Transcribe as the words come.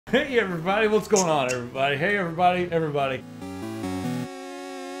Hey everybody, what's going on everybody? Hey everybody.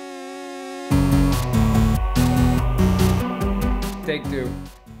 Take two.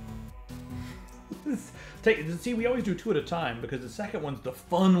 See, we always do two at a time because the second one's the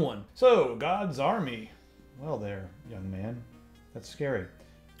fun one. So, God's Army. Well there, young man. That's scary.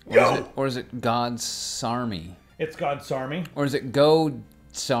 Or is it God's Sarmy? It's God's Army. Or is it Go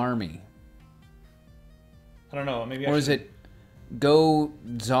Sarmy? I don't know, maybe Or is it Go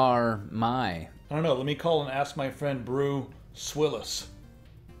Czar My? I don't know, let me call and ask my friend Brew Swillis.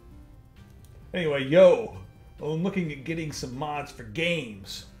 Anyway, I'm looking at getting some mods for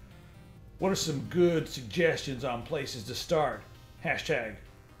games. What are some good suggestions on places to start? Hashtag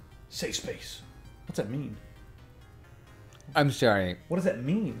safe space. What's that mean? I'm sorry. What does that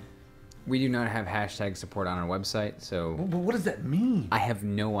mean? We do not have hashtag support on our website, so... But what does that mean? I have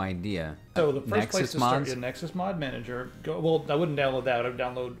no idea. So the first Nexus place to mods? start, Nexus Mod Manager. Well, I wouldn't download that. I'd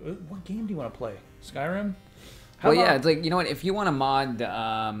download... What game do you want to play? Skyrim? Yeah, it's like, you know what? If you want to mod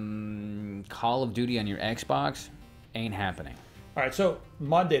Call of Duty on your Xbox, ain't happening. All right, so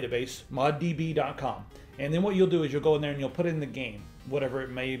mod database, moddb.com. And then what you'll do is you'll go in there and you'll put in the game, whatever it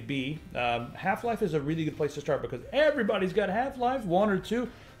may be. Half-Life is a really good place to start because everybody's got Half-Life, 1 or 2.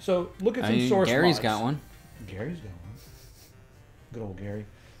 So look at some source Gary's mods. got one. Gary's got one. Good old Gary.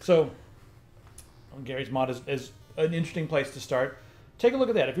 So Gary's mod is an interesting place to start. Take a look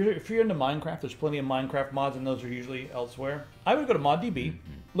at that. If you're into Minecraft, there's plenty of Minecraft mods, and those are usually elsewhere. I would go to ModDB,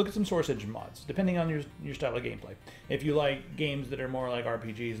 look at some source engine mods, depending on your style of gameplay. If you like games that are more like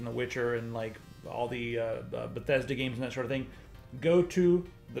RPGs and The Witcher and like all the Bethesda games and that sort of thing, go to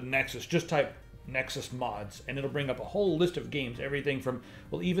the Nexus. Just type Nexus mods, and it'll bring up a whole list of games. Everything from,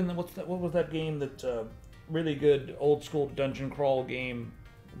 well, even what was that game that really good old school dungeon crawl game?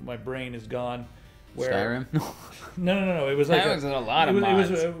 My brain is gone. Skyrim? No. It was like that was a lot of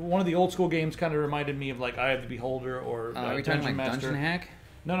mods. It was one of the old school games. Kind of reminded me of like Eye of the Beholder or are we talking like Master. Dungeon Hack?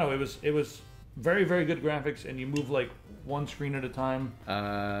 No. It was very, very good graphics, and you move like one screen at a time.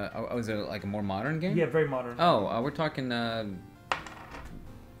 Was it like a more modern game? Yeah, very modern. Oh, we're talking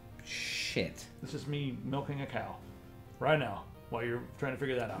shit. This is me milking a cow right now while you're trying to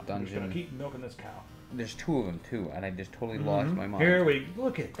figure that out. I'm just gonna keep milking this cow. There's two of them too, and I just totally lost my mind. Here we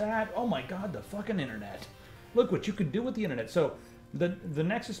look at that. Oh my God, the fucking internet! Look what you could do with the internet. So the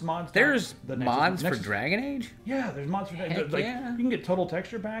Nexus mods. There's mods for Dragon Age. Yeah, there's mods for Dragon Age. Like, yeah. You can get total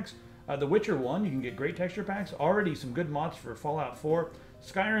texture packs. The Witcher 1, you can get great texture packs. Already some good mods for Fallout 4.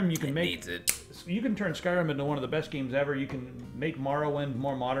 Skyrim, you can you can turn Skyrim into one of the best games ever. You can make Morrowind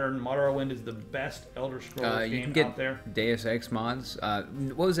more modern. Morrowind is the best Elder Scrolls game out there. Deus Ex mods.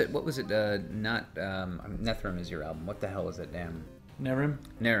 What was it? Not Nethrem is your album. What the hell is that damn? Nerim.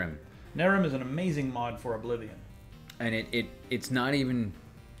 Nerim is an amazing mod for Oblivion. And it's not even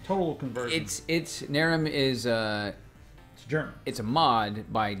total conversion. It's Nerim is it's German. It's a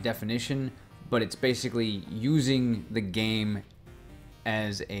mod by definition, but it's basically using the game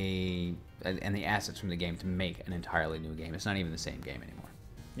as and the assets from the game to make an entirely new game. It's not even the same game anymore.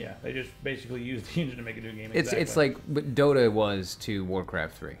 Yeah, they just basically use the engine to make a new game. It's like what Dota was to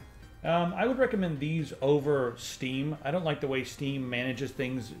Warcraft 3. I would recommend these over Steam. I don't like the way Steam manages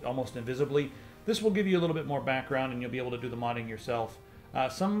things almost invisibly. This will give you a little bit more background, and you'll be able to do the modding yourself.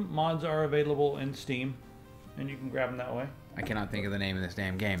 Some mods are available in Steam, and you can grab them that way. I cannot think of the name of this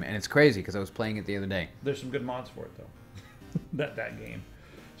damn game, and it's crazy because I was playing it the other day. There's some good mods for it though. that game.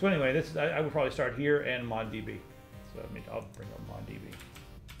 So anyway, I would probably start here and ModDB. So I'll bring up ModDB.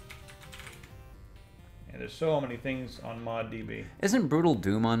 And there's so many things on ModDB. Isn't Brutal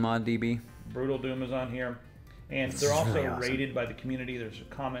Doom on ModDB? Brutal Doom is on here, and they're also really awesome. Rated by the community. There's a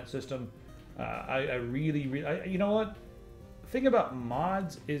comment system. I really, you know what? The thing about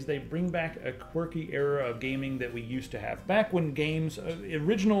mods is they bring back a quirky era of gaming that we used to have. Back when games,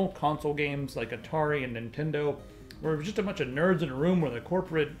 original console games like Atari and Nintendo, were just a bunch of nerds in a room where the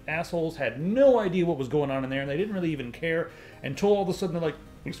corporate assholes had no idea what was going on in there, and they didn't really even care until all of a sudden they're like,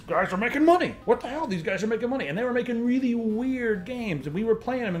 these guys are making money. What the hell? These guys are making money. And they were making really weird games, and we were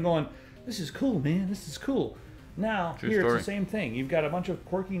playing them and going, this is cool, man. This is cool. Now, it's the same thing. You've got a bunch of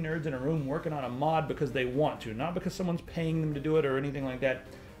quirky nerds in a room working on a mod because they want to, not because someone's paying them to do it or anything like that.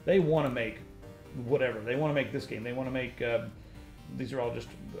 They want to make whatever. They want to make this game. They want to make, these are all just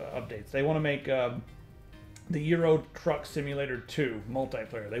updates. They want to make the Euro Truck Simulator 2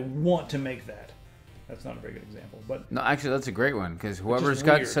 multiplayer. They want to make that. That's not a very good example, but no, actually, that's a great one because whoever's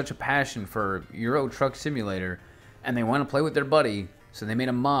got such a passion for Euro Truck Simulator, and they want to play with their buddy, so they made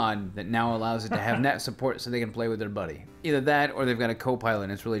a mod that now allows it to have net support, so they can play with their buddy. Either that, or they've got a co-pilot,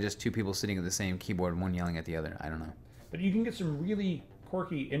 and it's really just two people sitting at the same keyboard, one yelling at the other. I don't know. But you can get some really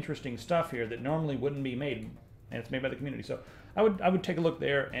quirky, interesting stuff here that normally wouldn't be made, and it's made by the community. So I would take a look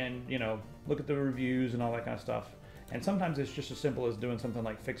there and, you know, look at the reviews and all that kind of stuff. And sometimes it's just as simple as doing something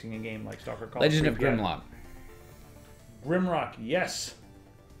like fixing a game like Stalker Call. Legend of Grimlock. Grimrock, yes.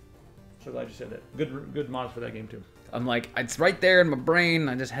 So glad you said that. Good mods for that game too. I'm like, it's right there in my brain.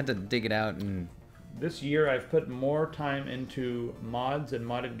 I just had to dig it out. And this year I've put more time into mods and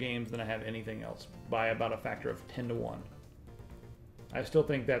modded games than I have anything else, by about a factor of 10 to 1. I still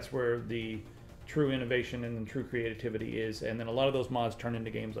think that's where the true innovation and the true creativity is, and then a lot of those mods turn into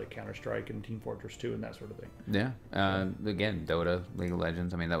games like Counter-Strike and Team Fortress 2 and that sort of thing. Yeah. Again, Dota, League of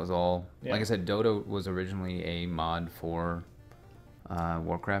Legends. I mean, that was all. Yeah. Like I said, Dota was originally a mod for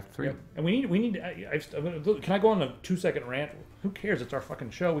Warcraft 3. Yep. And we need. Can I go on a 2-second rant? Who cares? It's our fucking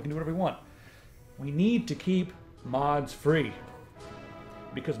show. We can do whatever we want. We need to keep mods free,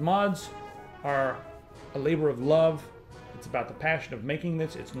 because mods are a labor of love. It's about the passion of making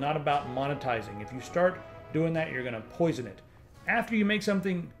this. It's not about monetizing. If you start doing that, you're going to poison it. After you make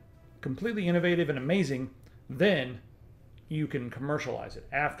something completely innovative and amazing, then you can commercialize it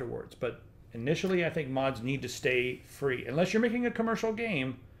afterwards. But initially, I think mods need to stay free. Unless you're making a commercial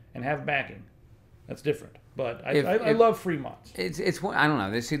game and have backing. That's different. But I love free mods. It's I don't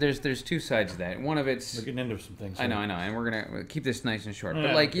know. See, there's two sides to that. One of it's... We're getting into some things. I know. And we're going to keep this nice and short.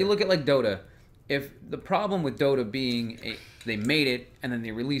 But like, you look at like Dota. If the problem with Dota being they made it and then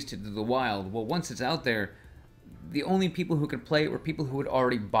they released it to the wild, well, once it's out there, the only people who could play it were people who had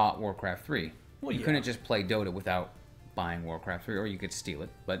already bought Warcraft 3. Well, you couldn't just play Dota without buying Warcraft 3, or you could steal it,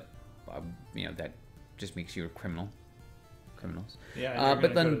 but you know, that just makes you a criminals. Yeah.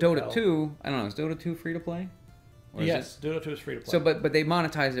 But then Dota 2, I don't know, is Dota 2 free to play? Or yes, Dota 2 is free to play. So, but they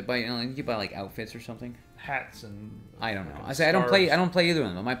monetize it by, you know, you buy like outfits or something. Hats and I don't know. I say I don't play either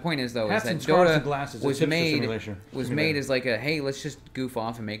of them. My point is though hats is that Dota was made as like a, hey, let's just goof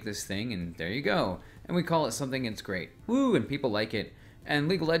off and make this thing, and there you go. And we call it something, and it's great. Woo, and people like it. And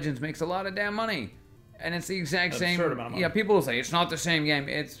League of Legends makes a lot of damn money. And it's the exact same. Absurd amount of money. Yeah, people will say it's not the same game.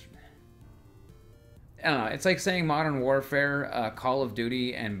 I don't know. It's like saying Modern Warfare, Call of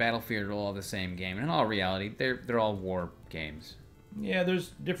Duty, and Battlefield are all the same game. And in all reality, they're all war games. Yeah,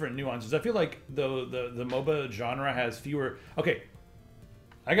 there's different nuances. I feel like the MOBA genre has fewer... Okay,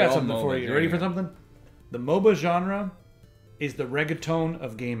 I got something for you. You ready for something? The MOBA genre is the reggaeton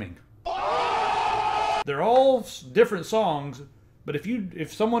of gaming. They're all different songs, but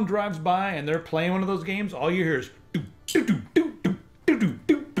if someone drives by and they're playing one of those games, all you hear is...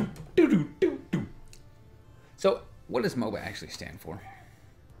 So, what does MOBA actually stand for?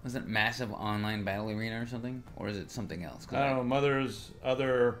 Is it Massive Online Battle Arena or something? Or is it something else? I don't know. Mother's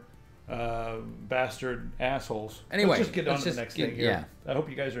other bastard assholes. Anyway, let's just get on to the next thing here. Yeah. I hope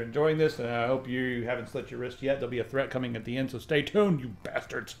you guys are enjoying this, and I hope you haven't slit your wrist yet. There'll be a threat coming at the end, so stay tuned, you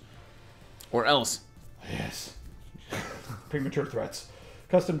bastards. Or else. Yes. Premature threats.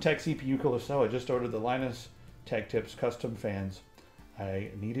 Custom Tech CPU cooler. So I just ordered the Linus Tech Tips custom fans.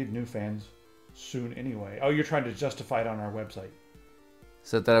 I needed new fans soon anyway. Oh, you're trying to justify it on our website.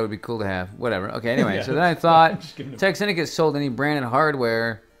 So I thought it would be cool to have. Whatever. Okay, anyway. Yeah, so then I thought Tech Syndicate sold any branded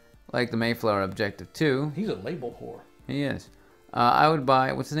hardware like the Mayflower Objective 2. He's a label whore. He is. I would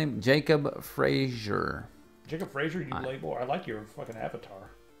buy, what's his name? Jacob Frazier. Jacob Frazier, you label. I like your fucking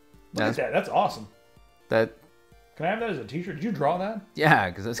avatar. Look at that. That's awesome. Can I have that as a t-shirt? Did you draw that? Yeah,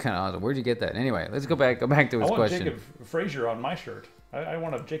 because that's kind of awesome. Where'd you get that? Anyway, let's go back to his question. I want Jacob Frazier on my shirt. I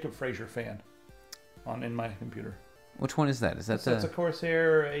want a Jacob Frazier fan in my computer. Which one is that? That's a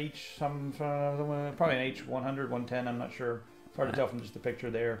Corsair H, probably an H100, 110. I'm not sure. It's hard to tell from just the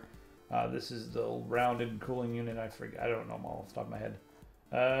picture there. This is the rounded cooling unit. I don't know them all off the top of my head.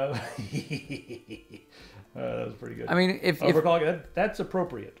 That was pretty good. I mean, if that's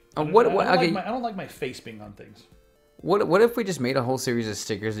appropriate. I don't like my face being on things. What if we just made a whole series of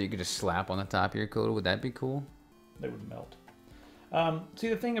stickers that you could just slap on the top of your cooler? Would that be cool? They would melt. See,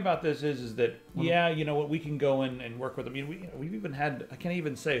 the thing about this is that, yeah, you know what, we can go in and work with them. I mean, we've even had, I can't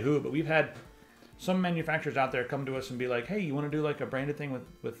even say who, but we've had some manufacturers out there come to us and be like, hey, you want to do like a branded thing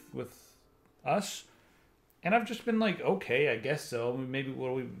with us? And I've just been like, okay, I guess so. Maybe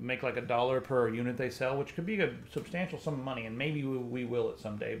we make like $1 per unit they sell, which could be a substantial sum of money, and maybe we will it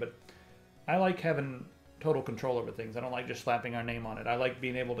someday. But I like having total control over things. I don't like just slapping our name on it. I like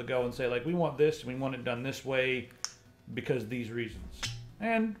being able to go and say, like, we want this, we want it done this way, because these reasons.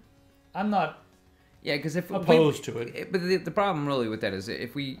 And I'm not opposed to it. But the problem really with that is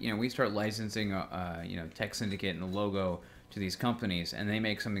if we start licensing Tech Syndicate and the logo to these companies, and they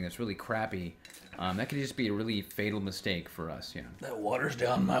make something that's really crappy, that could just be a really fatal mistake for us. That waters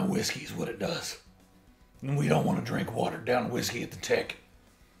down my whiskey is what it does. And we don't want to drink watered down whiskey at the Tech.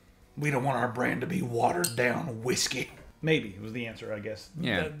 We don't want our brand to be watered down whiskey. Maybe was the answer, I guess.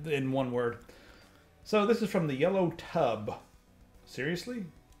 Yeah. In one word. So this is from the Yellow Tub. Seriously?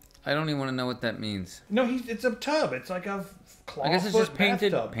 I don't even want to know what that means. No, it's a tub. It's like a clawfoot I guess it's just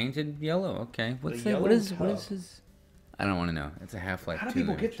bathtub. painted yellow. Okay. What's that? Yellow What is Tub. his? I don't want to know. It's a Half-Life 2. How do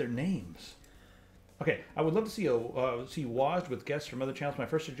people image. get their names? Okay, I would love to see see WASD with guests from other channels. My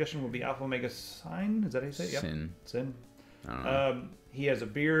first suggestion would be Alpha Omega Sign. Is that how you say it? Yep. Sin. I don't know. He has a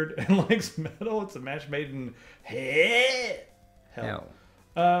beard and likes metal. It's a match made in hell.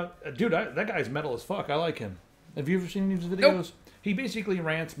 Dude, that guy's metal as fuck. I like him. Have you ever seen any of his videos? Nope. He basically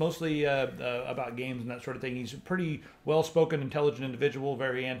rants mostly about games and that sort of thing. He's a pretty well-spoken, intelligent individual,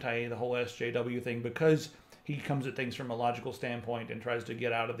 very anti the whole SJW thing because he comes at things from a logical standpoint and tries to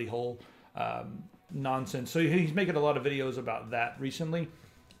get out of the whole nonsense. So he's making a lot of videos about that recently.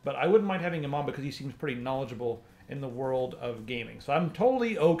 But I wouldn't mind having him on because he seems pretty knowledgeable in the world of gaming. So I'm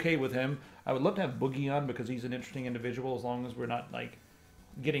totally okay with him. I would love to have Boogie on because he's an interesting individual as long as we're not like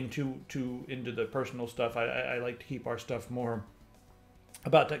getting too into the personal stuff. I like to keep our stuff more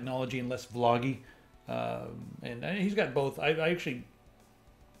about technology and less vloggy. And he's got both. I actually,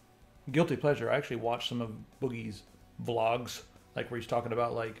 guilty pleasure, I actually watched some of Boogie's vlogs, like where he's talking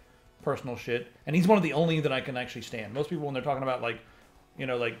about like personal shit. And he's one of the only that I can actually stand. Most people when they're talking about like, you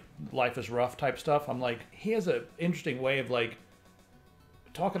know, like life is rough type stuff, I'm like, he has an interesting way of like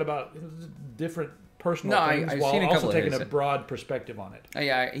talking about different personal things while also taking a broad perspective on it.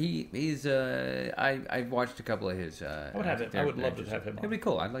 Yeah, he's I've watched a couple of his. I would have him. I would love to have him on. It'd be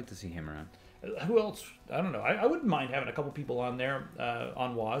cool. I'd like to see him around. Who else? I don't know. I wouldn't mind having a couple people on there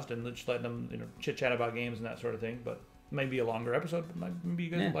on WASD and just letting them chit chat about games and that sort of thing. But maybe a longer episode. Maybe you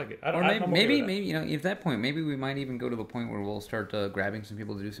guys would like it. Maybe at that point, maybe we might even go to the point where we'll start grabbing some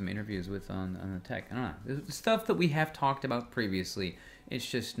people to do some interviews with on the tech. I don't know. The stuff that we have talked about previously. It's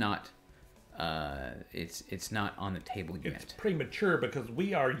just not. It's not on the table yet. It's premature because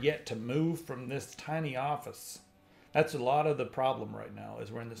we are yet to move from this tiny office. That's a lot of the problem right now.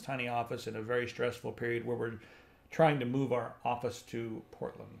 Is we're in this tiny office in a very stressful period where we're trying to move our office to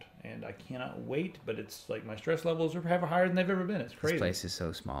Portland, and I cannot wait. But it's like my stress levels are higher than they've ever been. It's crazy. This place is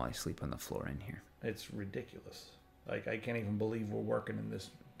so small. I sleep on the floor in here. It's ridiculous. Like I can't even believe we're working in this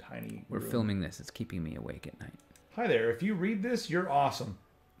tiny. We're filming this. It's keeping me awake at night. Hi there. If you read this, you're awesome.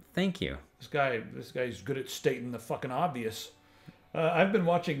 Thank you. This guy's good at stating the fucking obvious. I've been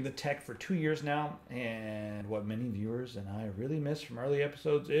watching The Tech for 2 years now, and what many viewers and I really miss from early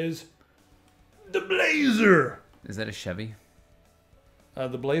episodes is the Blazer. Is that a Chevy? The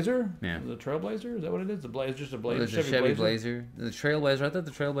Blazer? Yeah. The Trailblazer? Is that what it is? The Blazer, just a Blazer. There's a Chevy Blazer. The Trailblazer. I thought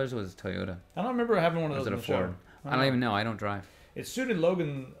the Trailblazer was a Toyota. I don't remember having one of those in the Ford? I don't even know. I don't drive. It suited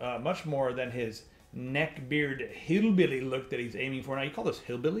Logan much more than his neckbeard hillbilly look that he's aiming for. Now, you call this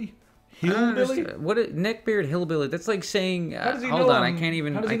hillbilly? Hillbilly? What neckbeard hillbilly? That's like saying. Hold on, I can't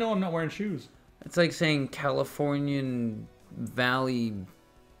even. How does he know I'm not wearing shoes? It's like saying Californian Valley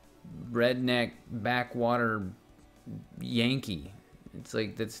redneck backwater Yankee. It's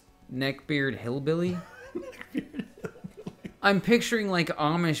like that's neckbeard hillbilly. I'm picturing like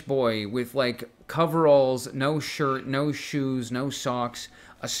Amish boy with like coveralls, no shirt, no shoes, no socks,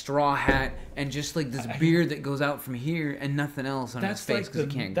 a straw hat, and just like this beard that goes out from here and nothing else on his face because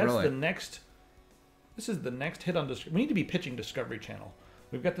he can't grow it. This is the next hit on Discovery. We need to be pitching Discovery Channel.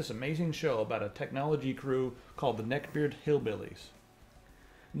 We've got this amazing show about a technology crew called the Neckbeard Hillbillies.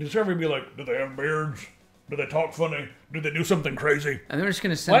 And Discovery would be like, do they have beards? Do they talk funny? Do they do something crazy? And they're just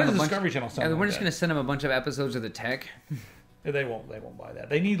going to send them Discovery Channel sound like we're just going to send them a bunch of episodes of The Tech. They won't buy that.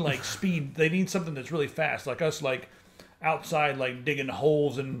 They need like speed. They need something that's really fast, like us, like outside, like digging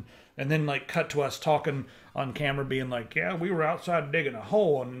holes, and then like cut to us talking on camera, being like, "Yeah, we were outside digging a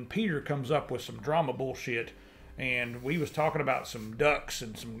hole, and Peter comes up with some drama bullshit, and we was talking about some ducks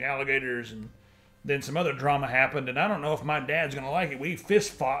and some alligators, and then some other drama happened, and I don't know if my dad's gonna like it. We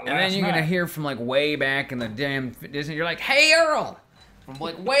fist fought last night." And then you're gonna hear from like way back in the damn Disney. You're like, "Hey, Earl." From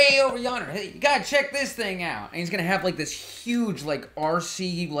like way over yonder, hey, you gotta check this thing out. And he's gonna have like this huge like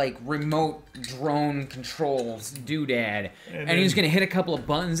RC like remote drone controls doodad, and he's gonna hit a couple of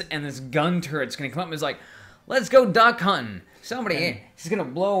buttons, and this gun turret's gonna come up and is like, "Let's go duck hunting." He's gonna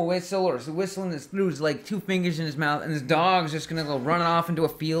blow a whistle or whistling this through his like 2 fingers in his mouth, and this dog's just gonna go running off into a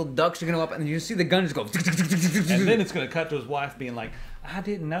field. Ducks are gonna go up, and you see the gun just go. And then it's gonna cut to his wife being like, "I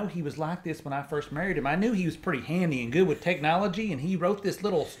didn't know he was like this when I first married him. I knew he was pretty handy and good with technology, and he wrote this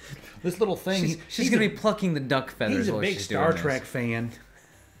little thing." She's gonna be plucking the duck feathers. He's a big Star Trek fan.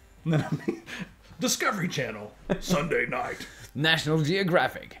 Discovery Channel, Sunday night. National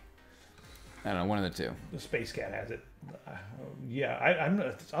Geographic. I don't know, one of the two. The Space Cat has it. Yeah,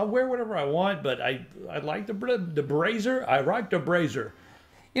 I'll wear whatever I want, but I like the brazier. I like the brazier.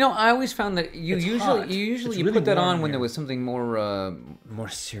 You know, I always found that you really put that on warm when here. there was something more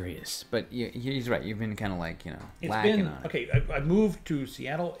serious. But he's right. You've been kind of like lacking on it. Okay, I moved to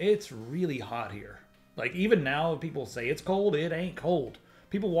Seattle. It's really hot here. Like even now, people say it's cold. It ain't cold.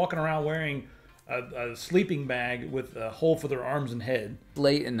 People walking around wearing a sleeping bag with a hole for their arms and head.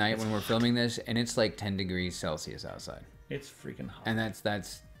 Late at night when we're filming this, and it's like 10 degrees Celsius outside. It's freaking hot. And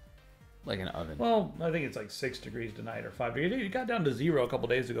that's like an oven. Well, I think it's like 6 degrees tonight or 5 degrees. It got down to 0 a couple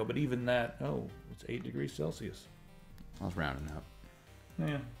days ago, but even that, it's 8 degrees Celsius. I was rounding up.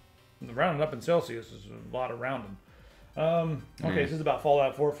 Yeah. The rounding up in Celsius is a lot of rounding. Okay, this is about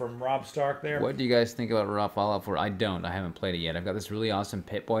Fallout 4 from Rob Stark there. What do you guys think about Fallout 4? I don't. I haven't played it yet. I've got this really awesome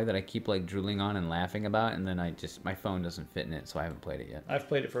Pip-Boy that I keep like drooling on and laughing about, and then my phone doesn't fit in it, so I haven't played it yet. I've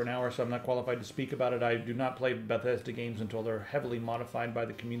played it for an hour, so I'm not qualified to speak about it. I do not play Bethesda games until they're heavily modified by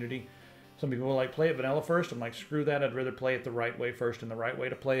the community. Some people will like play it vanilla first. I'm like, screw that. I'd rather play it the right way first, and the right way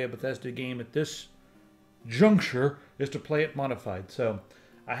to play a Bethesda game at this juncture is to play it modified. So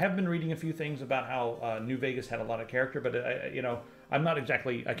I have been reading a few things about how New Vegas had a lot of character, but I'm not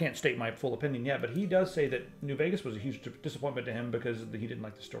exactly, I can't state my full opinion yet, but he does say that New Vegas was a huge disappointment to him because he didn't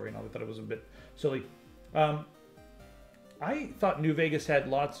like the story and all. I thought it was a bit silly. I thought New Vegas had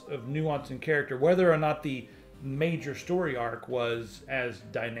lots of nuance and character, whether or not the major story arc was as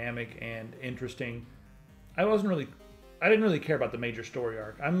dynamic and interesting. I didn't really care about the major story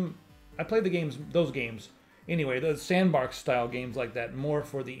arc. I played those games anyway, the sandbox style games like that, more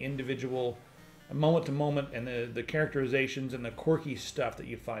for the individual moment to moment and the characterizations and the quirky stuff that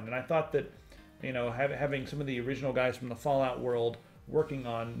you find. And I thought that, having some of the original guys from the Fallout world working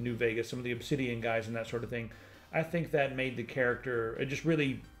on New Vegas, some of the Obsidian guys and that sort of thing, I think that made the character,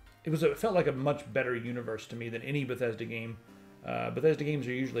 it felt like a much better universe to me than any Bethesda game. Bethesda games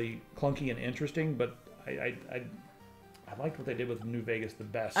are usually clunky and interesting, but I liked what they did with New Vegas the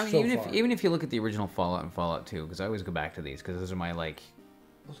best. I mean, even if you look at the original Fallout and Fallout 2, because I always go back to these, because those are my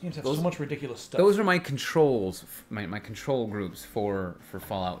those games have so much ridiculous stuff. Those are my controls, my control groups for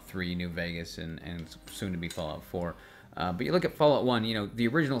Fallout 3, New Vegas, and soon to be Fallout 4. But you look at Fallout 1, the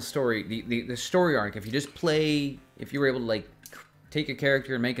original story, the story arc. If you were able to take a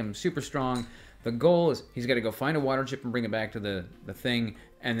character and make him super strong, the goal is he's got to go find a water chip and bring it back to the thing,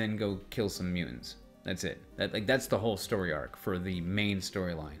 and then go kill some mutants. That's it. That's the whole story arc for the main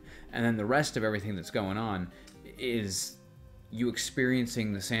storyline. And then the rest of everything that's going on is you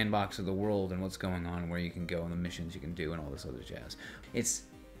experiencing the sandbox of the world and what's going on, where you can go, and the missions you can do, and all this other jazz. It's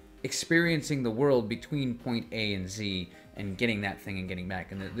experiencing the world between point A and Z and getting that thing and getting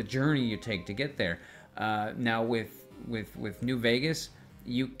back, and the journey you take to get there. Now with New Vegas,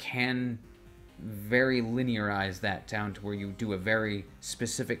 you can very linearize that down to where you do a very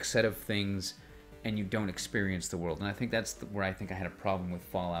specific set of things and you don't experience the world. And I think that's where I think I had a problem with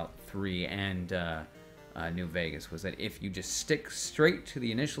Fallout 3 and New Vegas, was that if you just stick straight to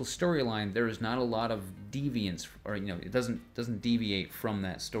the initial storyline, there is not a lot of deviance, or it doesn't deviate from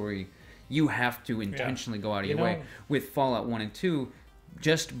that story. You have to intentionally go out of your way. With Fallout 1 and 2,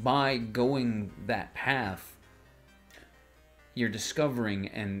 just by going that path, you're discovering,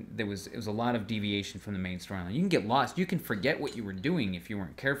 and it was a lot of deviation from the main storyline. You can get lost. You can forget what you were doing if you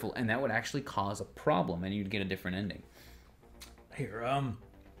weren't careful, and that would actually cause a problem, and you'd get a different ending. Here,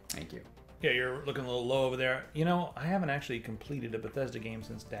 Thank you. Yeah, you're looking a little low over there. I haven't actually completed a Bethesda game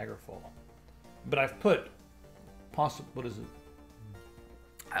since Daggerfall, but I've put what is it?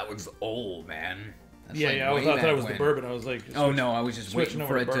 That was old, man. That's I thought it was the bourbon. I was like, oh no, I was just waiting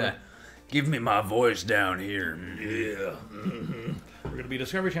for it to give me my voice down here. Yeah. We're going to be a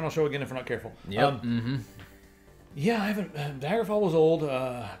Discovery Channel show again if we're not careful. Yep. Yeah, I haven't. Daggerfall was old.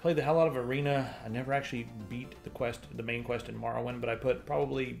 I played the hell out of Arena. I never actually beat the main quest in Morrowind, but I put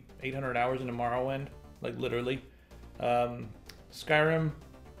probably 800 hours into Morrowind, like literally. Skyrim,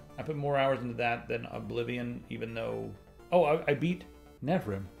 I put more hours into that than Oblivion, even though... Oh, I beat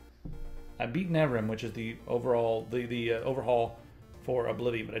Nevrim. I beat Nevrim, which is the overall the overhaul for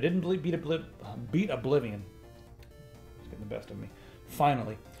Oblivion, but I didn't beat Oblivion. It's getting the best of me.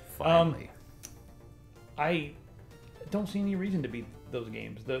 Finally. I don't see any reason to beat those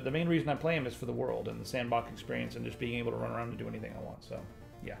games. The main reason I play them is for the world and the sandbox experience and just being able to run around and do anything I want. So,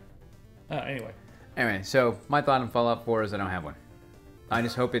 yeah. Anyway, so my thought on Fallout 4 is I don't have one. I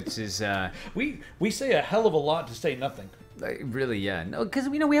just hope it's as... We say a hell of a lot to say nothing. Really, yeah. No, because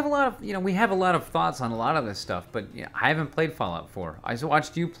we have a lot of thoughts on a lot of this stuff, but I haven't played Fallout 4. I just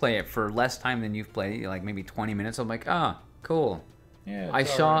watched you play it for less time than you've played, like maybe 20 minutes. I'm like, cool. Yeah,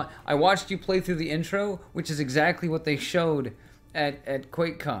 I watched you play through the intro, which is exactly what they showed at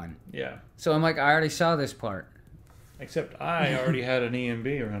QuakeCon. Yeah. So I'm like, I already saw this part. Except I already had an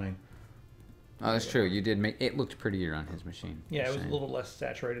EMB running. Oh, that's true. You did make it looked prettier on his machine. Yeah, it was a little less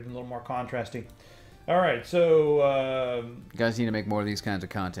saturated and a little more contrasty. All right, so you guys need to make more of these kinds of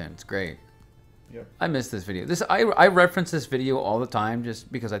content. It's great. Yep. I miss this video. I reference this video all the time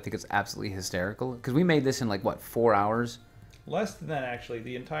just because I think it's absolutely hysterical. Because we made this in like what, 4 hours? Less than that, actually.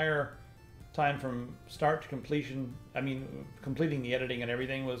 The entire time from start to completion, I mean, completing the editing and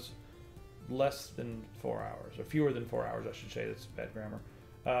everything was less than 4 hours, or fewer than 4 hours, I should say. That's bad grammar.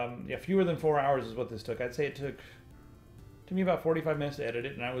 Yeah, fewer than 4 hours is what this took. I'd say it took me about 45 minutes to edit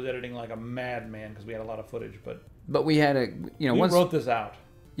it, and I was editing like a madman because we had a lot of footage. But we had we wrote this out.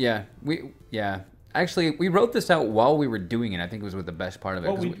 Yeah, actually we wrote this out while we were doing it. I think it was the best part of it.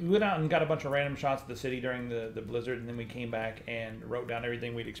 Well, we went out and got a bunch of random shots of the city during the blizzard, and then we came back and wrote down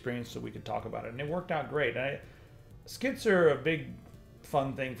everything we'd experienced so we could talk about it, and it worked out great. Skits are a big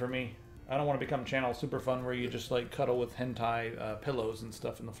fun thing for me. I don't want to become channel super fun where you just like cuddle with hentai pillows and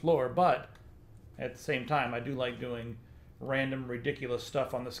stuff in the floor, but at the same time, I do like doing random ridiculous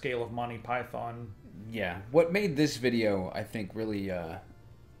stuff on the scale of Monty Python. Yeah, what made this video, I think, really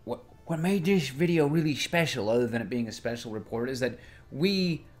what made this video really special, other than it being a special report, is that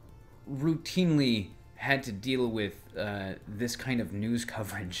we routinely had to deal with this kind of news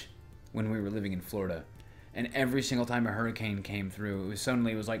coverage when we were living in Florida. And every single time a hurricane came through,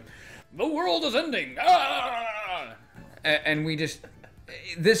 it was like, the world is ending! Ah! And we just...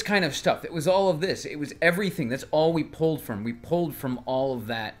 This kind of stuff. It was all of this. It was everything. That's all we pulled from. We pulled from all of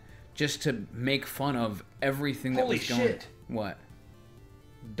that just to make fun of everything that was going... Holy shit! What?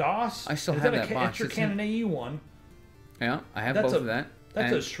 DOS? I still have that box. Extra Canon AE one. Yeah, I have both of that.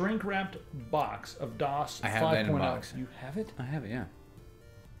 That's a shrink-wrapped box of DOS 5.0. I have that in a box. You have it? I have it, yeah.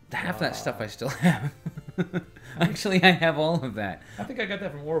 Half that stuff I still have. Actually, I have all of that. I think I got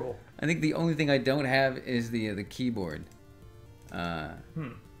that from Orville. I think the only thing I don't have is the keyboard. But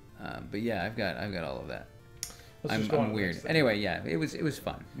yeah, I've got all of that. I'm weird. Anyway, yeah, it was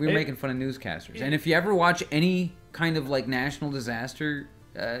fun. We were making fun of newscasters. And if you ever watch any kind of like national disaster,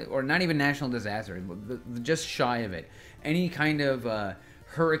 or not even national disaster, just shy of it, any kind of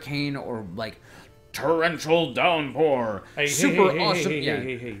hurricane or like torrential downpour, awesome.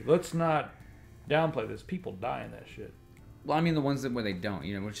 Hey, let's not downplay this. People die in that shit. Well, I mean the ones where they don't,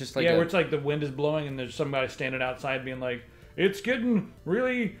 where it's just like where it's like the wind is blowing and there's somebody standing outside being like, it's getting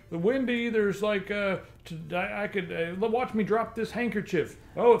really windy. There's like, I could watch me drop this handkerchief.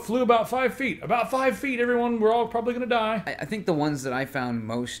 Oh, it flew about 5 feet. About 5 feet, everyone. We're all probably gonna die. I think the ones that I found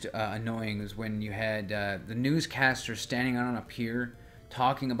most annoying was when you had the newscaster standing on a pier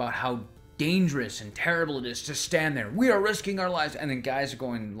talking about how dangerous and terrible it is to stand there. We are risking our lives, and then guys are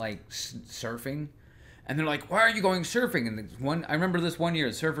going like surfing, and they're like, "Why are you going surfing?" And I remember this one year,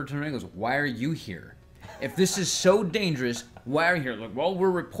 a surfer turned around and goes, "Why are you here? If this is so dangerous, why are you here?" Like, well,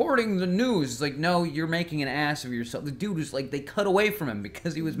 we're reporting the news. It's like, no, you're making an ass of yourself. The dude was like, they cut away from him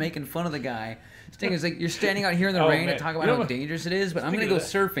because he was making fun of the guy. Sting is like, you're standing out here in the rain and talk about how dangerous it is, but I'm going to go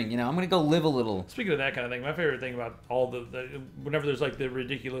surfing, I'm going to go live a little. Speaking of that kind of thing, my favorite thing about all whenever there's like the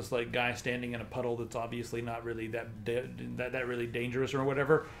ridiculous like guy standing in a puddle that's obviously not really that really dangerous or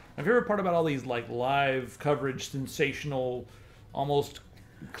whatever, my favorite part about all these like live coverage, sensational, almost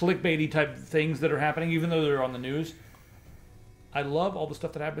clickbaity type things that are happening, even though they're on the news, I love all the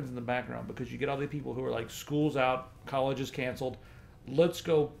stuff that happens in the background, because you get all the people who are like, school's out, college is canceled, let's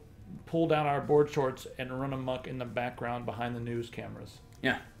go pull down our board shorts and run amok in the background behind the news cameras.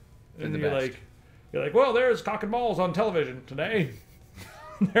 Yeah. And you're like, well, there's cock and balls on television today.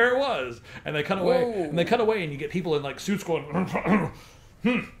 There it was. And they cut away. Whoa. And they cut away, and you get people in like suits going,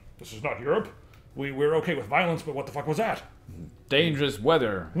 this is not Europe. We're okay with violence, but what the fuck was that? Dangerous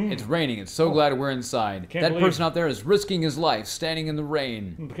weather. It's raining. It's so glad we're inside. That person out there is risking his life standing in the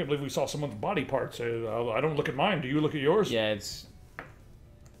rain. I can't believe we saw someone's body parts. I don't look at mine. Do you look at yours? Yeah, it's...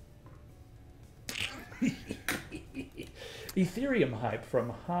 Ethereum hype from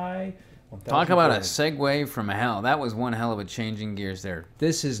high... Talk about a segue from hell. That was one hell of a changing gears there.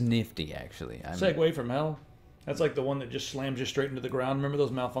 This is nifty, actually. Segue from hell? That's like the one that just slams you straight into the ground. Remember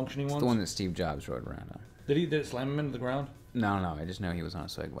those malfunctioning ones? The one that Steve Jobs rode around on. Did it slam him into the ground? No, I just know he was on a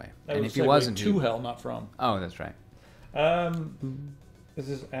Segway. And if he wasn't, to hell, not from. Oh, that's right. This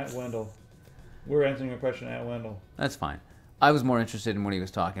is at Wendell. We're answering a question at Wendell. That's fine. I was more interested in what he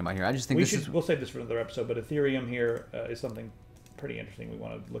was talking about here. I just think we'll save this for another episode. But Ethereum here is something pretty interesting we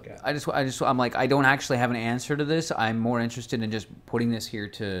want to look at. I'm like, I don't actually have an answer to this. I'm more interested in just putting this here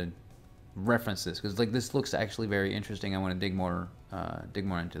to reference this because like this looks actually very interesting. I want to dig more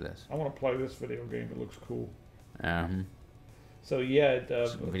into this. I want to play this video game. It looks cool. So yeah, it's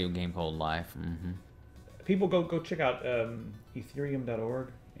a video game called Life. People go check out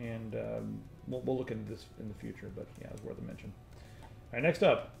Ethereum.org, and we'll look into this in the future. But yeah, it's worth a mention. All right, next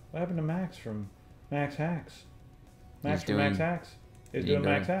up, what happened to Max from Max Hacks? Max from Max Hacks is doing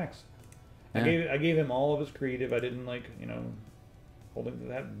Max Hacks. Yeah. I gave him all of his creative. I didn't holding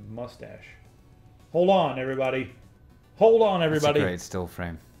that mustache. Hold on, everybody. Hold on, everybody. That's a great still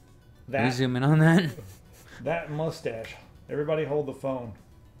frame. Can you zoom in on that? That mustache. Everybody hold the phone.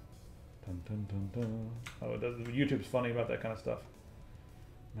 Dun, dun, dun, dun. Oh, YouTube's funny about that kind of stuff.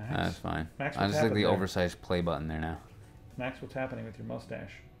 Max, that's fine. Max, I just like the oversized play button there now. Max, what's happening with your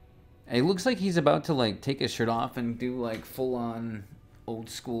mustache? It looks like he's about to like take his shirt off and do like full on old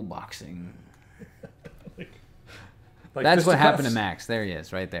school boxing. Like that's what happened to Max. There he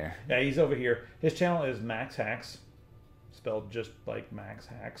is, right there. Yeah, he's over here. His channel is Max Hacks, spelled just like Max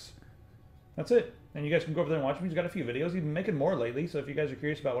Hacks. That's it. And you guys can go over there and watch him. He's got a few videos. He's been making more lately, so if you guys are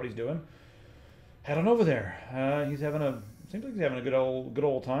curious about what he's doing, head on over there. Seems like he's having a good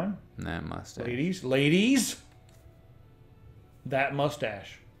old time. That mustache. Ladies, that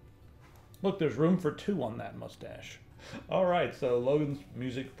mustache. Look, there's room for 2 on that mustache. All right, so Logan's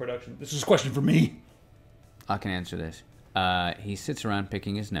music production. This is a question for me. I can answer this. He sits around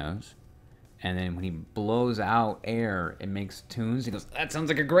picking his nose, and then when he blows out air, it makes tunes. He goes, "That sounds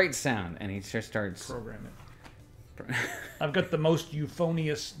like a great sound," and he just starts programming. I've got the most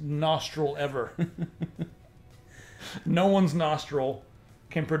euphonious nostril ever. No one's nostril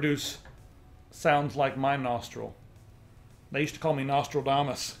can produce sounds like my nostril. They used to call me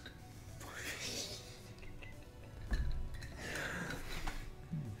Nostradamus.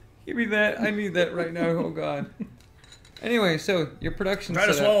 Give me that. I need that right now. Oh, God. Anyway, so your production Try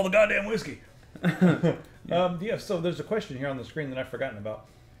to swallow the goddamn whiskey. Yeah, so there's a question here on the screen that I've forgotten about.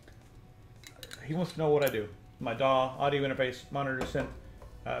 He wants to know what I do. My DAW, audio interface, monitor,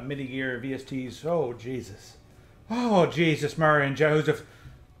 synth, MIDI gear, VSTs. Oh, Jesus. Oh, Jesus, Mary and Joseph.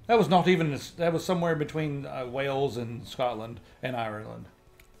 That was not even... That was somewhere between Wales and Scotland and Ireland.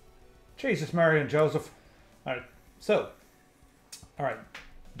 Jesus, Mary and Joseph. All right, so... All right.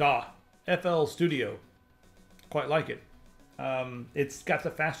 DAW, FL Studio, quite like it. It's got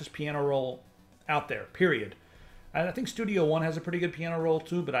the fastest piano roll out there, period. And I think Studio One has a pretty good piano roll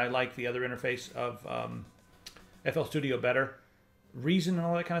too, but I like the other interface of FL Studio better. Reason and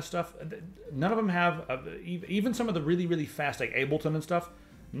all that kind of stuff, none of them have, even some of the really, really fast, like Ableton and stuff,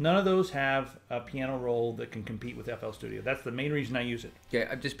 none of those have a piano roll that can compete with FL Studio. That's the main reason I use it.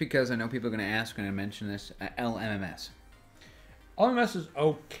 Yeah, just because I know people are going to ask when I mention this, LMMS. LMS is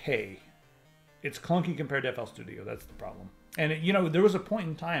okay. It's clunky compared to FL Studio. That's the problem. And, there was a point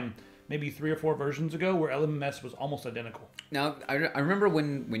in time, maybe 3 or 4 versions ago, where LMS was almost identical. Now, I remember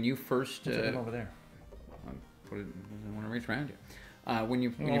when you first... What's it over there? I want to reach around you. When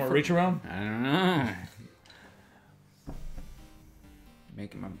you want to reach around? I don't know.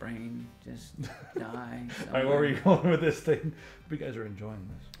 Making my brain just die. All right, where are you going with this thing? Hope you guys are enjoying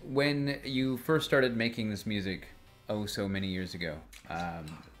this. When you first started making this music... so many years ago,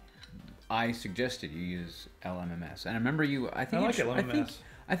 I suggested you use LMMS, and I remember you. I like LMMS.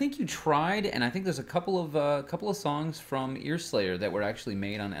 I think you tried, and I think there's a couple of songs from Earslayer that were actually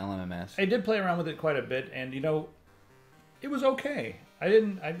made on LMMS. I did play around with it quite a bit, and it was okay.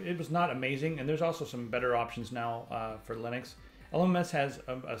 It was not amazing, and there's also some better options now for Linux. LMMS has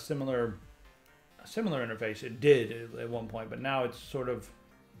a similar interface. It did at one point, but now it's sort of,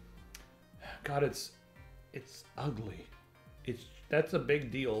 God, it's ugly. That's a big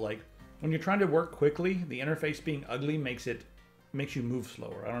deal. Like when you're trying to work quickly, the interface being ugly makes you move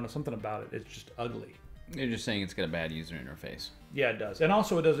slower. I don't know, something about it. It's just ugly. You're just saying it's got a bad user interface. Yeah, it does. And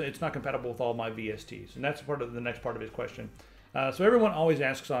also it's not compatible with all my VSTs. And that's part of the next part of his question. So everyone always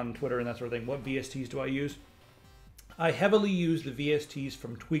asks on Twitter and that sort of thing, what VSTs do I use? I heavily use the VSTs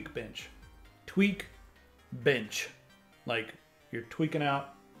from Tweakbench. Tweakbench. Like you're tweaking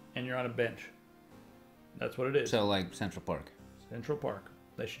out and you're on a bench. That's what it is. So like Central Park. Central Park.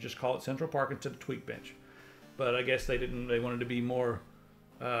 They should just call it Central Park instead of Tweakbench. But I guess they didn't. They wanted to be more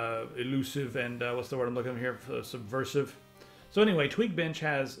elusive and what's the word I'm looking here? Subversive. So anyway, Tweakbench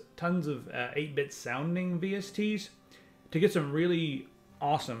has tons of 8-bit sounding VSTs to get some really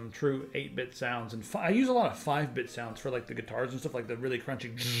awesome, true 8-bit sounds. And I use a lot of 5-bit sounds for like the guitars and stuff, like the really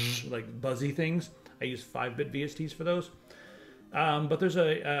crunchy, like buzzy things. I use 5-bit VSTs for those. But there's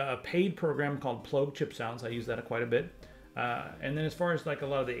a paid program called Plogue Chip Sounds. I use that quite a bit. And then as far as like a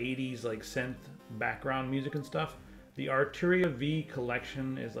lot of the 80s like synth background music and stuff, The Arturia V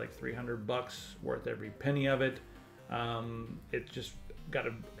collection is like $300, worth every penny of it. It's just got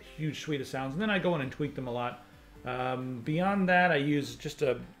a huge suite of sounds, and then I go in and tweak them a lot. Beyond that, I use just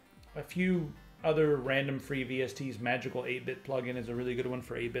a few other random free VSTs. Magical 8-bit plugin is a really good one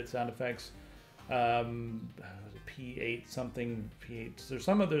for 8-bit sound effects. P8 something, P8.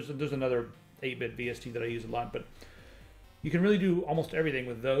 There's another 8-bit VST that I use a lot, but you can really do almost everything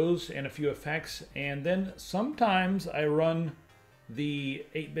with those and a few effects. And then sometimes I run the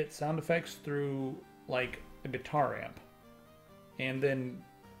 8-bit sound effects through like a guitar amp, and then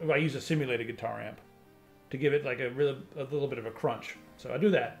I use a simulated guitar amp to give it like a little bit of a crunch. So I do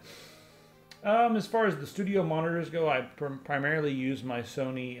that. As far as the studio monitors go, I primarily use my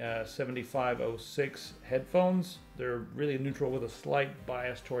Sony 7506 headphones. They're really neutral with a slight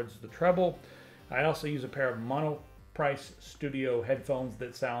bias towards the treble. I also use a pair of monoprice studio headphones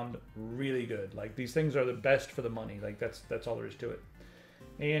that sound really good. Like, these things are the best for the money. Like, that's all there is to it.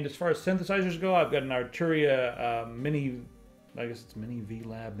 And as far as synthesizers go, I've got an Arturia Mini, I guess it's Mini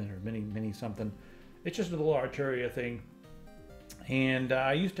V-Lab or Mini something. It's just a little Arturia thing. And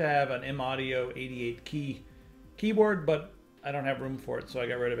I used to have an M-Audio 88 key keyboard, but I don't have room for it, so I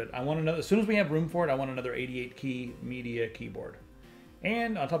got rid of it. I want another, as soon as we have room for it, I want another 88 key media keyboard.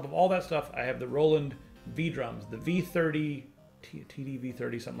 And on top of all that stuff, I have the Roland V-Drums, the V30, TD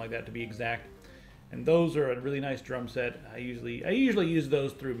V30, something like that to be exact. And those are a really nice drum set. I usually use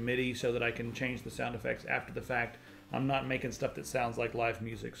those through MIDI so that I can change the sound effects after the fact. I'm not making stuff that sounds like live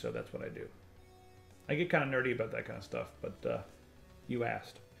music, so that's what I do. I get kind of nerdy about that kind of stuff, but you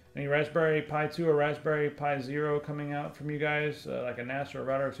asked. Any Raspberry Pi 2 or Raspberry Pi 0 coming out from you guys, like a NAS or a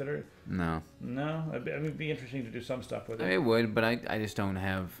router, etc.? No. No? It would be interesting to do some stuff with it. It would, but I just don't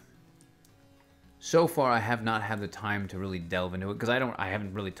have... So far, I have not had the time to really delve into it, because I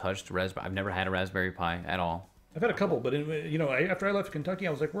haven't really touched Raspberry. I've never had a Raspberry Pi at all. I've had a couple, but after I left Kentucky,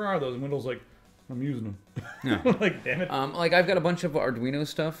 I was like, where are those? And Windows like, I'm using them. Yeah. Like, damn it. Like, I've got a bunch of Arduino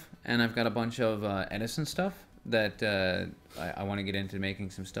stuff, and I've got a bunch of Edison stuff that I want to get into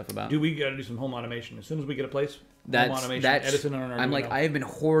making some stuff about. We got to do some home automation. As soon as we get a place, home automation, Edison on an Arduino. I'm like, I have been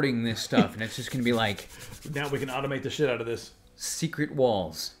hoarding this stuff, and it's just going to be like... Now we can automate the shit out of this. Secret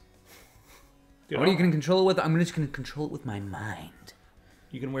walls. What are you going to control it with? I'm just going to control it with my mind.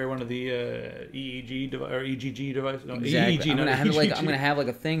 You can wear one of the EEG or EGG devices. No, exactly. EEG, I'm gonna have like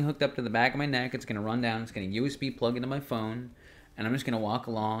a thing hooked up to the back of my neck. It's gonna run down. It's gonna USB plug into my phone, and I'm just gonna walk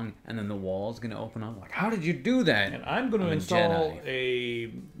along, and then the wall's gonna open up. Like, how did you do that? And I'm gonna install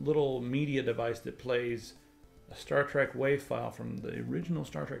a little media device that plays a Star Trek WAV file from the original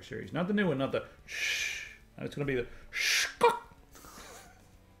Star Trek series, not the new one, not the shh. It's gonna be the shh.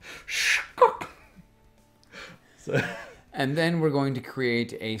 So. And then we're going to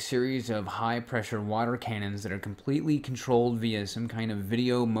create a series of high-pressure water cannons that are completely controlled via some kind of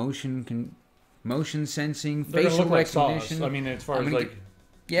video motion sensing, facial recognition. Like I mean, as far as like...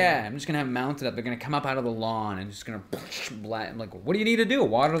 I'm just going to have them mounted up. They're going to come up out of the lawn and just going to... I'm like, what do you need to do?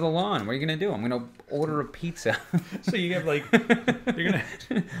 Water the lawn. What are you going to do? I'm going to order a pizza. So you have like... You're gonna...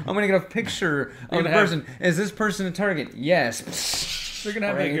 I'm going to get a picture of the person. Is this person a target? Yes. They're going to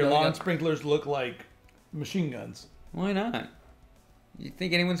have like your lawn sprinklers look like machine guns. Why not? You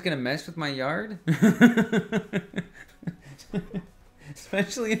think anyone's going to mess with my yard?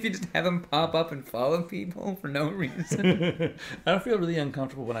 Especially if you just have them pop up and follow people for no reason. I feel really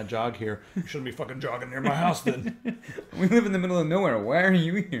uncomfortable when I jog here. You shouldn't be fucking jogging near my house then. We live in the middle of nowhere. Why are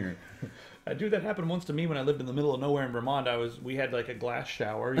you here? That happened once to me when I lived in the middle of nowhere in Vermont. We had like a glass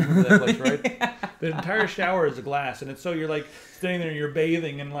shower. You remember that place, right? Yeah. The entire shower is a glass, and it's so you're like standing there and you're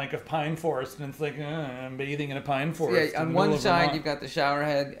bathing in like a pine forest, and it's like I'm bathing in a pine forest. Yeah, on one side you've got the shower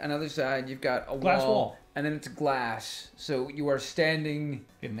head, another side you've got a glass wall, and then it's glass. So you are standing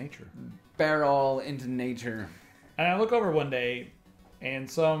in nature, barrel into nature. And I look over one day, and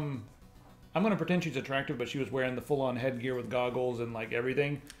I'm going to pretend she's attractive, but she was wearing the full-on headgear with goggles and, like,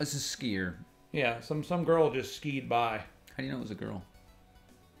 everything. It's a skier. Yeah, some girl just skied by. How do you know it was a girl?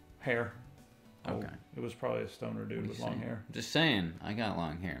 Hair. Okay. It was probably a stoner dude with long hair. Just saying. I got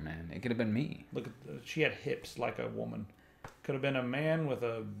long hair, man. It could have been me. Look, she had hips like a woman. Could have been a man with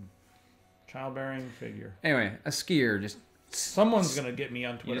a childbearing figure. Anyway, a skier just... Someone's going to get me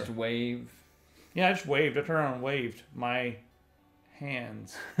on Twitter. You just wave. Yeah, I just waved. I turned around and waved. My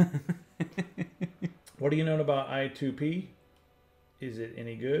hands. What do you know about I2P? Is it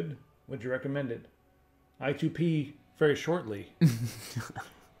any good? Would you recommend it? I2P very shortly.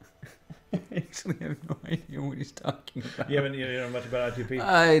 I actually have no idea what he's talking about. You don't know much about I2P?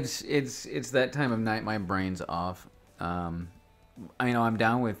 It's that time of night. My brain's off. I'm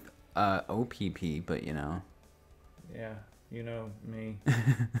down with OPP, but Yeah, you know me.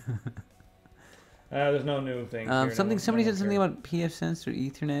 There's no new thing. Somebody said something about pfSense or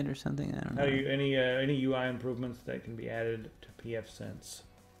Ethernet or something. I don't know. Any UI improvements that can be added to pfSense?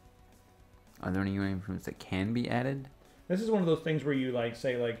 Are there any UI improvements that can be added? This is one of those things where you like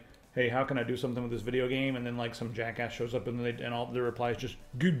say like, "Hey, how can I do something with this video game?" And then like some jackass shows up and all the replies just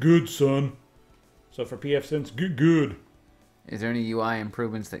 "Get good, son." So for pfSense, get good. Is there any UI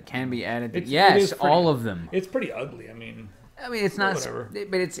improvements that can be added? Yes, all of them. It's pretty ugly. I mean, it's not. Whatever.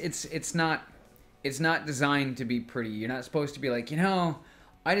 But it's not. It's not designed to be pretty. You're not supposed to be like,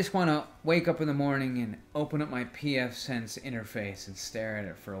 I just want to wake up in the morning and open up my pfSense interface and stare at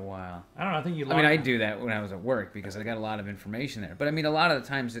it for a while. I don't know. I think you. I do that when I was at work because I got a lot of information there. But I mean, a lot of the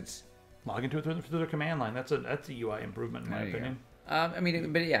times it's log into it through the command line. That's a UI improvement in my opinion.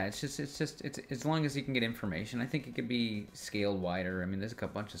 But yeah, it's as long as you can get information. I think it could be scaled wider. I mean, there's a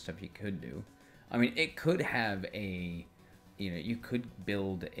bunch of stuff you could do. I mean, it could have you could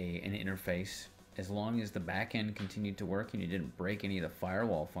build an interface. As long as the back end continued to work and you didn't break any of the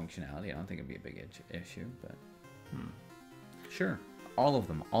firewall functionality, I don't think it'd be a big issue. But sure, all of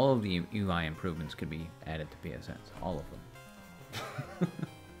them, all of the UI improvements could be added to pfSense. All of them.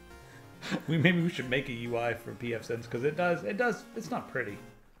 Maybe we should make a UI for pfSense because it does. It's not pretty.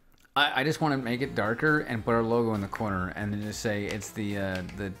 I just want to make it darker and put our logo in the corner and then just say it's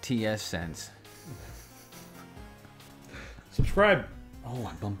the TS Sense. Subscribe. Oh,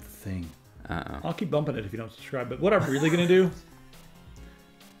 I bumped the thing. I'll keep bumping it if you don't subscribe. But what I'm really going to do,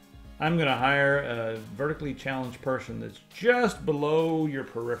 I'm going to hire a vertically challenged person that's just below your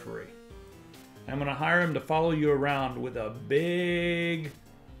periphery. I'm going to hire him to follow you around with a big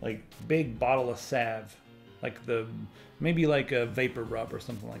bottle of salve. Maybe like a vapor rub or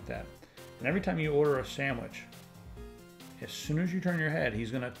something like that. And every time you order a sandwich, as soon as you turn your head,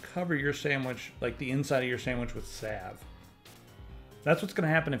 he's going to cover your sandwich, like the inside of your sandwich, with salve. That's what's going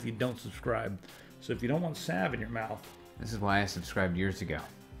to happen if you don't subscribe. So if you don't want salve in your mouth... This is why I subscribed years ago.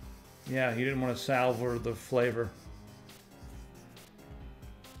 Yeah, he didn't want to salve the flavor.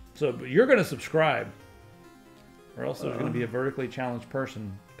 So but you're going to subscribe. Or else there's going to be a vertically challenged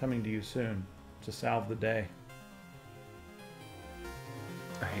person coming to you soon to salve the day.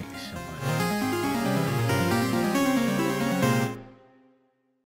 I hate you so much.